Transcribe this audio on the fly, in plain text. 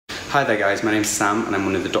Hi there guys, my name's Sam and I'm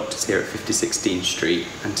one of the doctors here at 56 Dean Street,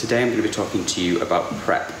 and today I'm going to be talking to you about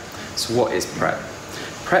PrEP. So what is PrEP?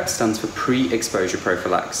 PrEP stands for pre-exposure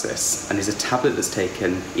prophylaxis and is a tablet that's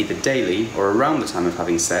taken either daily or around the time of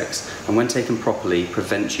having sex, and when taken properly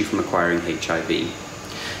prevents you from acquiring HIV.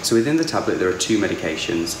 So within the tablet there are two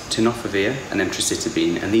medications, tenofovir and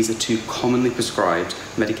emtricitabine, and these are two commonly prescribed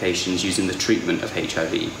medications used in the treatment of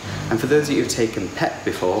HIV. And for those of you who have taken PrEP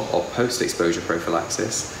before, or post-exposure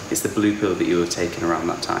prophylaxis, it's the blue pill that you'll have taken around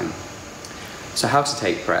that time. So how to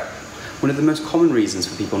take PrEP? One of the most common reasons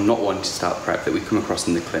for people not wanting to start PrEP that we come across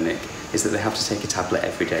in the clinic is that they have to take a tablet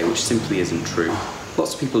every day, which simply isn't true.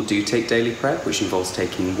 Lots of people do take daily PrEP, which involves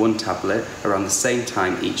taking one tablet around the same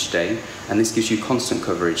time each day, and this gives you constant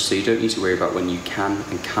coverage, so you don't need to worry about when you can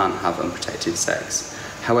and can't have unprotected sex.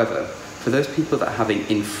 However, for those people that are having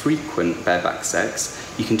infrequent bareback sex,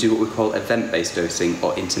 you can do what we call event-based dosing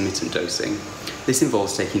or intermittent dosing. This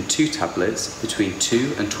involves taking two tablets between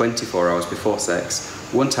 2 and 24 hours before sex,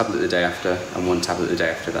 one tablet the day after and one tablet the day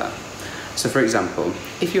after that. So for example,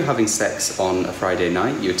 if you're having sex on a Friday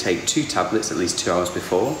night, you would take two tablets at least 2 hours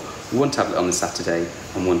before, one tablet on the Saturday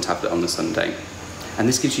and one tablet on the Sunday. And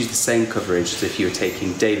this gives you the same coverage as if you were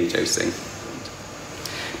taking daily dosing.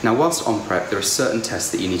 Now whilst on PrEP, there are certain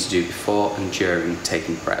tests that you need to do before and during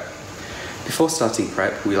taking PrEP. Before starting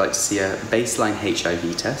PrEP, we like to see a baseline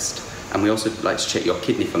HIV test, and we also like to check your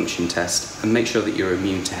kidney function test and make sure that you're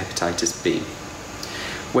immune to hepatitis B.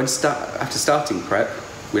 After starting PrEP,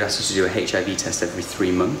 we'd ask you to do a HIV test every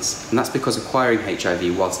 3 months, and that's because acquiring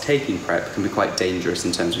HIV whilst taking PrEP can be quite dangerous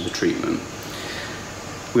in terms of the treatment.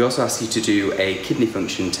 We also ask you to do a kidney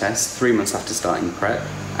function test 3 months after starting PrEP,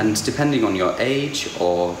 and depending on your age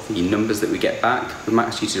or the numbers that we get back, we might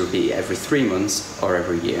ask you to repeat it every 3 months or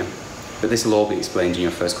every year. But this will all be explained in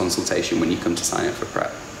your first consultation when you come to sign up for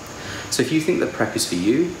PrEP. So if you think that PrEP is for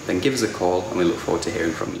you, then give us a call and we look forward to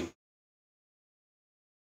hearing from you.